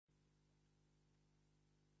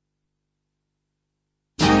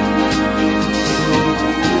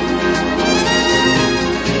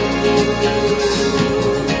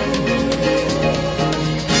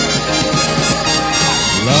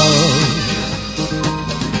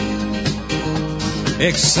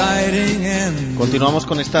Continuamos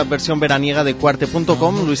con esta versión veraniega de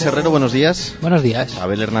Cuarte.com. Luis Herrero, buenos días. Buenos días.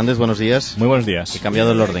 Abel Hernández, buenos días. Muy buenos días. He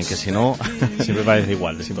cambiado el orden, que si no... siempre parece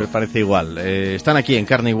igual. Siempre parece igual. Están aquí en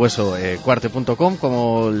carne y hueso Cuarte.com,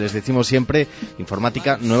 como les decimos siempre,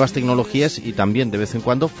 informática, nuevas tecnologías y también de vez en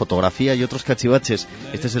cuando fotografía y otros cachivaches.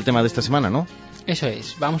 Este es el tema de esta semana, ¿no? Eso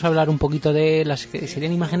es. Vamos a hablar un poquito de las que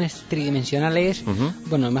serían imágenes tridimensionales.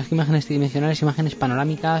 Bueno, más que imágenes tridimensionales, imágenes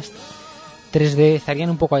panorámicas 3D, estarían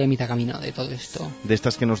un poco ahí a mitad camino de todo esto. De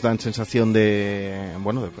estas que nos dan sensación de,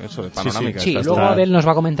 bueno, de eso, de panorámica. Sí, luego Abel nos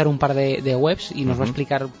va a comentar un par de webs y nos va a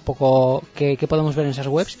explicar un poco qué podemos ver en esas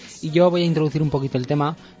webs, y yo voy a introducir un poquito el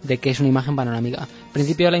tema de qué es una imagen panorámica. En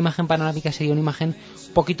principio, la imagen panorámica sería una imagen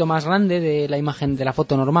un poquito más grande de la imagen de la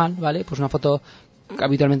foto normal, ¿vale? Pues una foto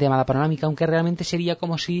habitualmente llamada panorámica, aunque realmente sería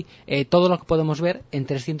como si todo lo que podemos ver en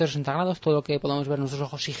 360 grados, todo lo que podemos ver en nuestros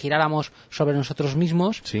ojos si giráramos sobre nosotros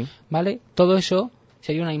mismos, ¿sí? ¿Vale? Todo eso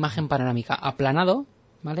sería una imagen panorámica aplanado,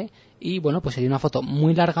 ¿vale? Y bueno, pues sería una foto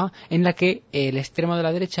muy larga en la que el extremo de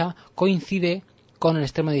la derecha coincide con el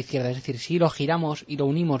extremo de izquierda, es decir, si lo giramos y lo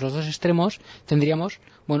unimos los dos extremos, tendríamos,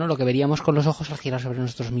 bueno, lo que veríamos con los ojos al girar sobre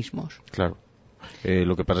nosotros mismos. Claro.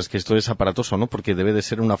 Lo que pasa es que esto es aparatoso, ¿no? Porque debe de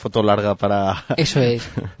ser una foto larga para... Eso es.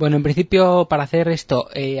 Bueno, en principio, para hacer esto,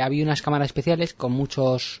 había unas cámaras especiales con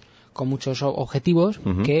muchos objetivos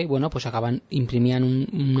que, bueno, pues imprimían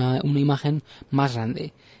una imagen más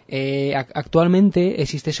grande. Actualmente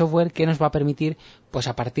existe software que nos va a permitir, pues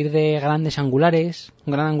a partir de grandes angulares,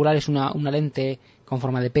 un gran angular es una lente con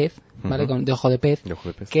forma de pez, ¿vale? De ojo de pez,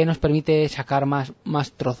 que nos permite sacar más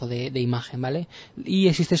trozo de imagen, ¿vale? Y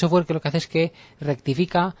existe software que lo que hace es que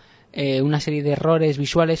rectifica una serie de errores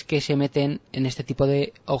visuales que se meten en este tipo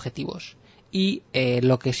de objetivos. Y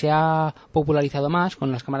lo que se ha popularizado más con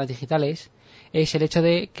las cámaras digitales es el hecho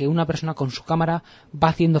de que una persona con su cámara va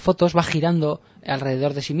haciendo fotos, va girando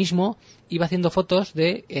alrededor de sí mismo y va haciendo fotos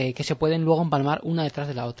de que se pueden luego empalmar una detrás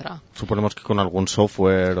de la otra. Suponemos que con algún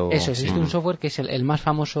software o... Eso, existe un software que es el más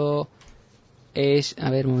famoso, es, a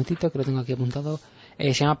ver, un momentito, que lo tengo aquí apuntado,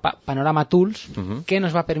 se llama Panorama Tools, que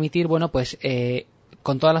nos va a permitir, bueno, pues...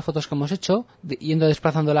 con todas las fotos que hemos hecho, yendo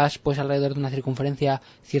desplazándolas pues alrededor de una circunferencia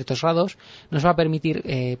ciertos grados, nos va a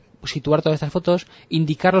permitir situar todas estas fotos,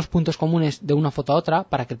 indicar los puntos comunes de una foto a otra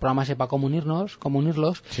para que el programa sepa cómo unirlos,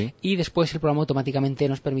 ¿sí? Y después el programa automáticamente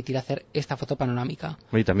nos permitirá hacer esta foto panorámica.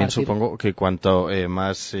 Y también supongo que cuanto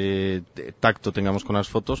más tacto tengamos con las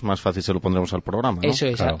fotos, más fácil se lo pondremos al programa, ¿no? Eso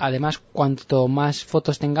es. Claro. Además, cuanto más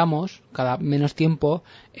fotos tengamos, cada menos tiempo,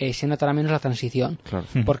 se notará menos la transición. Claro.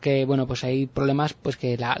 Porque, bueno, pues hay problemas, pues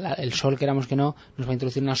que el sol, queramos que no, nos va a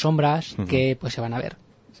introducir unas sombras que pues se van a ver.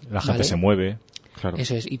 La gente ¿vale? se mueve. Claro.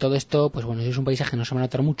 Eso es. Y todo esto, pues bueno, si es un paisaje no se va a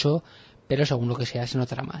notar mucho, pero según lo que sea se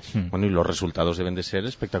notará más. Bueno, y los resultados deben de ser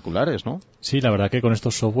espectaculares, ¿no? Sí, la verdad que con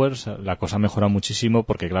estos softwares la cosa mejora muchísimo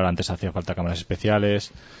porque, claro, antes hacía falta cámaras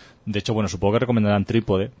especiales. De hecho, bueno, supongo que recomendarán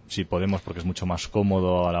trípode, si podemos, porque es mucho más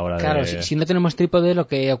cómodo a la hora de... Claro, si no tenemos trípode, lo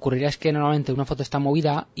que ocurriría es que normalmente una foto está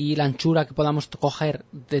movida y la anchura que podamos coger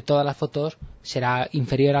de todas las fotos será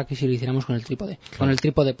inferior a que si lo hiciéramos con el trípode. Claro. Con el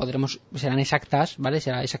trípode serán exactas, ¿vale?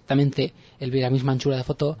 Será exactamente la misma anchura de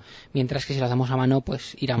foto, mientras que si lo hacemos a mano,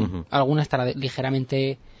 pues alguna estará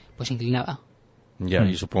ligeramente pues inclinada. Ya,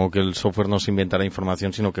 y supongo que el software no se inventará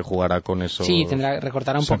información, sino que jugará con eso. Sí,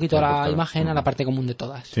 recortará un poquito la imagen a la parte común de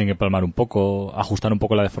todas. Tienen que palmar un poco, ajustar un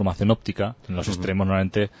poco la deformación óptica. En los extremos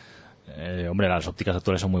normalmente, las ópticas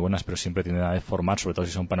actuales son muy buenas, pero siempre tienden a deformar, sobre todo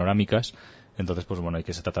si son panorámicas. Entonces, pues bueno,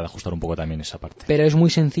 se trata de ajustar un poco también esa parte. Pero es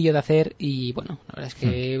muy sencillo de hacer y, bueno, la verdad es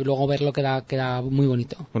que luego verlo queda muy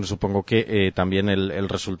bonito. Bueno, supongo que también el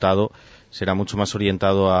resultado será mucho más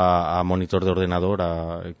orientado a monitor de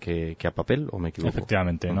ordenador que a papel, ¿o me equivoco?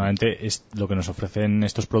 Efectivamente. Normalmente es lo que nos ofrecen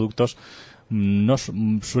estos productos no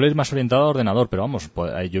suele ir más orientado a ordenador, pero vamos,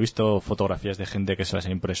 yo he visto fotografías de gente que se las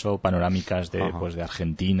ha impreso panorámicas de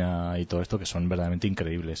Argentina y todo esto que son verdaderamente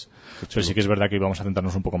increíbles. Pero sí que es verdad que vamos a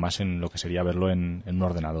centrarnos un poco más en lo que sería verlo en un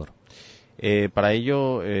ordenador. Para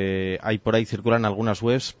ello hay por ahí circulan algunas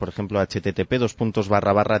webs, por ejemplo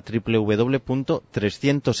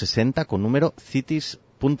http://www.360 con número cities.net.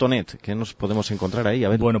 ¿Qué nos podemos encontrar ahí? A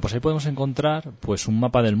ver. Bueno, pues ahí podemos encontrar pues un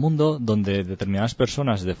mapa del mundo donde determinadas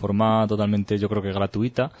personas de forma totalmente, yo creo que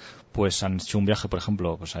gratuita, pues han hecho un viaje, por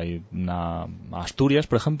ejemplo, pues hay a Asturias,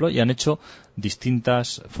 por ejemplo, y han hecho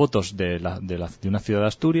distintas fotos de una ciudad de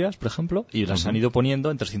Asturias, por ejemplo, y las han ido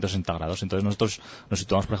poniendo en 360 grados. Entonces nosotros nos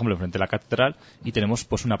situamos, por ejemplo, frente a la catedral y tenemos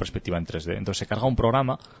pues una perspectiva en 3D. Entonces se carga un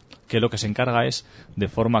programa que lo que se encarga es, de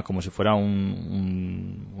forma como si fuera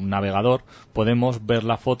un navegador, podemos ver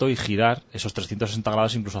la foto y girar esos 360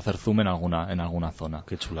 grados, incluso hacer zoom en alguna zona.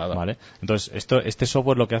 Qué chulada. ¿Vale? Entonces, este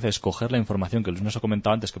software lo que hace es coger la información que Luis nos ha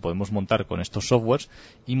comentado antes que podemos montar con estos softwares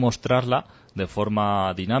y mostrarla de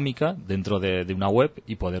forma dinámica dentro de una web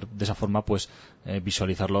y poder de esa forma pues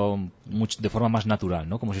visualizarlo de forma más natural,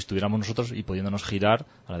 ¿no? Como si estuviéramos nosotros y pudiéndonos girar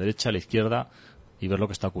a la derecha, a la izquierda y ver lo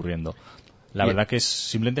que está ocurriendo. La verdad que es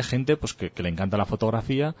simplemente gente pues que le encanta la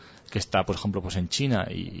fotografía, que está, por ejemplo, pues en China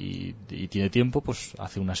y tiene tiempo, pues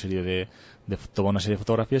hace toma una serie de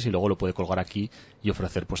fotografías y luego lo puede colgar aquí y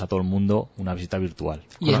ofrecer pues a todo el mundo una visita virtual.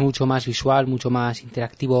 Y es mucho más visual, mucho más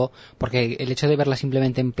interactivo, porque el hecho de verla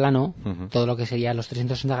simplemente en plano, todo lo que sería los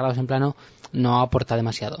 360 grados en plano, no aporta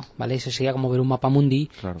demasiado, ¿vale? Eso sería como ver un mapa mundi,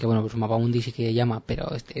 claro. Que bueno, pues un mapa mundi sí que llama,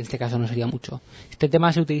 pero en este caso no sería mucho. Este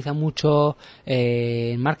tema se utiliza mucho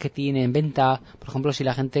en marketing, en venta. Por ejemplo, si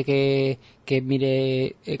la gente que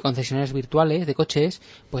mire concesionarios virtuales de coches,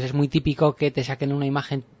 pues es muy típico que te saquen una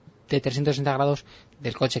imagen de 360 grados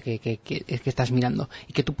del coche que estás mirando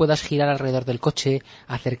y que tú puedas girar alrededor del coche,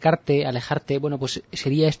 acercarte, alejarte. Bueno, pues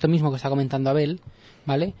sería esto mismo que está comentando Abel,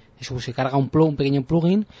 ¿vale? Eso pues, se carga un pequeño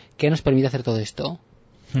plugin que nos permite hacer todo esto.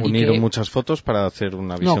 Unir muchas fotos para hacer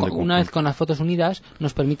una visión de conjunto. Una vez con las fotos unidas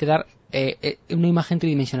nos permite dar una imagen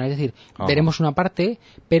tridimensional, es decir, veremos una parte,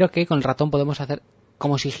 pero que con el ratón podemos hacer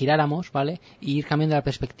como si giráramos, ¿vale? Y ir cambiando la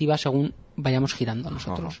perspectiva según vayamos girando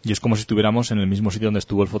nosotros. Y es como si estuviéramos en el mismo sitio donde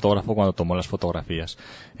estuvo el fotógrafo cuando tomó las fotografías.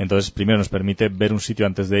 Entonces, primero nos permite ver un sitio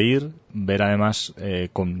antes de ir, ver además,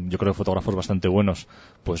 yo creo, fotógrafos bastante buenos,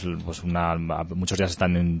 pues muchos ya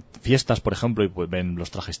están en fiestas, por ejemplo, y pues ven los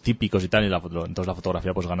trajes típicos y tal, y entonces la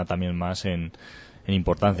fotografía pues gana también más en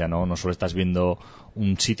importancia, ¿no? No solo estás viendo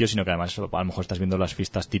un sitio, sino que además a lo mejor estás viendo las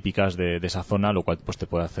fiestas típicas de esa zona, lo cual pues te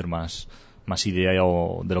puede hacer más idea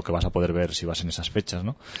de lo que vas a poder ver si vas en esas fechas,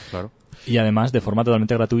 ¿no? Claro. Y además de forma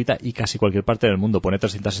totalmente gratuita y casi cualquier parte del mundo. Pone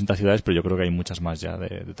 360 ciudades, pero yo creo que hay muchas más ya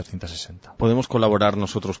de 360. ¿Podemos colaborar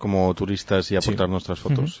nosotros como turistas y aportar nuestras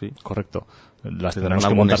fotos? Sí. Correcto. Las tenemos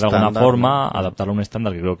que montar de alguna forma, adaptarlo a un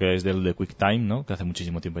estándar que creo que es del de QuickTime, ¿no? Que hace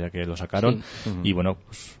muchísimo tiempo ya que lo sacaron. Sí. Y bueno,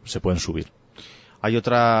 pues se pueden subir. Hay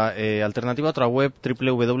otra alternativa, otra web,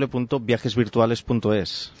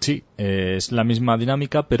 www.viajesvirtuales.es. Sí, es la misma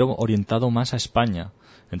dinámica, pero orientado más a España.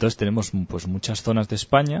 Entonces tenemos pues muchas zonas de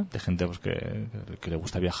España, de gente pues que le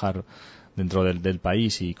gusta viajar dentro del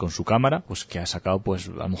país y con su cámara, pues que ha sacado pues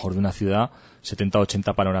a lo mejor de una ciudad 70 o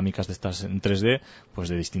 80 panorámicas de estas en 3D, pues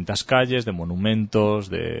de distintas calles, de monumentos,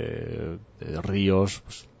 de ríos,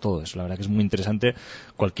 pues todo eso. La verdad que es muy interesante.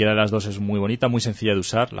 Cualquiera de las dos es muy bonita, muy sencilla de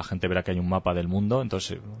usar. La gente verá que hay un mapa del mundo,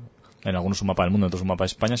 entonces en algunos un mapa del mundo, en otros un mapa de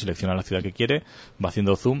España, selecciona la ciudad que quiere, va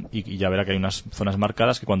haciendo zoom y ya verá que hay unas zonas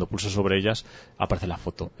marcadas que cuando pulsa sobre ellas aparece la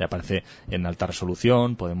foto. Y aparece en alta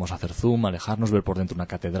resolución, podemos hacer zoom, alejarnos, ver por dentro una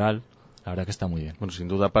catedral. La verdad que está muy bien. Bueno, sin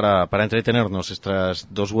duda para entretenernos estas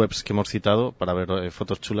dos webs que hemos citado, para ver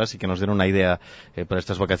fotos chulas y que nos den una idea para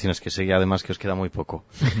estas vacaciones, que sé además que os queda muy poco.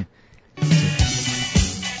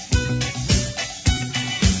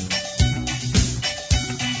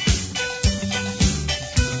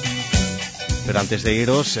 Pero antes de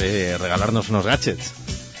iros, regalarnos unos gadgets.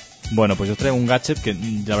 Bueno, pues yo traigo un gadget que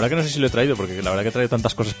la verdad que no sé si lo he traído, porque la verdad que he traído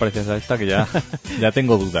tantas cosas parecidas a esta que ya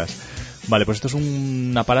tengo dudas. Vale, pues esto es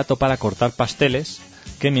un aparato para cortar pasteles,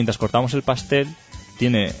 que mientras cortamos el pastel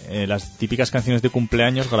tiene las típicas canciones de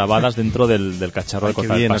cumpleaños grabadas dentro del cacharro de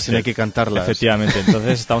cortar el pastel. Tiene que cantarlas. Efectivamente,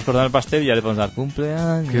 entonces estamos cortando el pastel y ya le podemos dar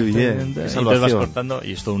cumpleaños. Qué bien, qué salvación. Vas cortando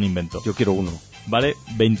y es todo un invento. Yo quiero uno. Vale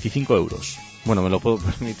 25 euros. Bueno, me lo puedo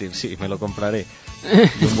permitir, sí, me lo compraré.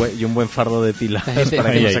 Y un buen fardo de pilas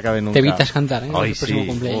para que no se acabe nunca. Te evitas cantar, ¿eh? Ay, sí,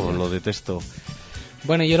 lo detesto.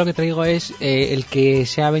 Bueno, yo lo que traigo es el que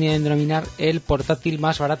se ha venido a denominar el portátil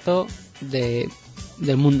más barato del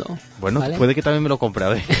mundo. Bueno, ¿vale? Puede que también me lo compre, a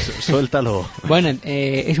ver, suéltalo. Bueno,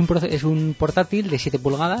 es un portátil de 7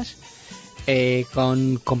 pulgadas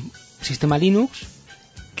con sistema Linux,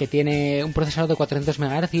 que tiene un procesador de 400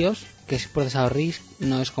 MHz, que es procesador RISC,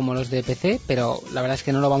 no es como los de PC, pero la verdad es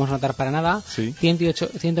que no lo vamos a notar para nada. ¿Sí? 128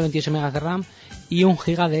 MB de RAM y 1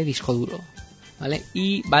 GB de disco duro, ¿vale?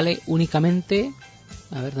 Y vale únicamente,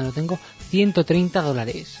 a ver, ¿dónde lo tengo?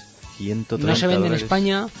 $130. No se vende en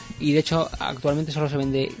España y de hecho actualmente solo se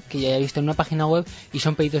vende, que ya he visto en una página web, y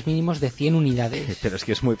son pedidos mínimos de 100 unidades. Pero es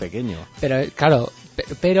que es muy pequeño. Pero claro,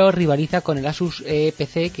 pero rivaliza con el Asus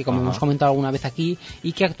PC, que como hemos comentado alguna vez aquí,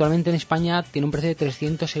 y que actualmente en España tiene un precio de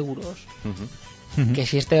 300 euros. Que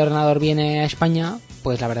si este ordenador viene a España,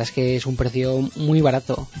 pues la verdad es que es un precio muy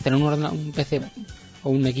barato. Tener un PC o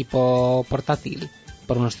un equipo portátil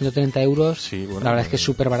por unos 130 euros, sí, bueno, la verdad es que es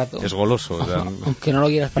súper barato. Es goloso. O sea, aunque no lo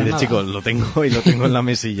quieras para nada. Chicos, lo tengo en la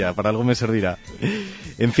mesilla, para algo me servirá.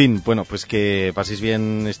 En fin, bueno, pues que paséis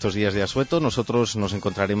bien estos días de asueto. Nosotros nos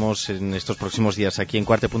encontraremos en estos próximos días aquí en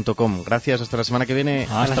Cuarte.com. Gracias, hasta la semana que viene.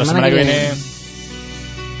 Hasta la semana que viene.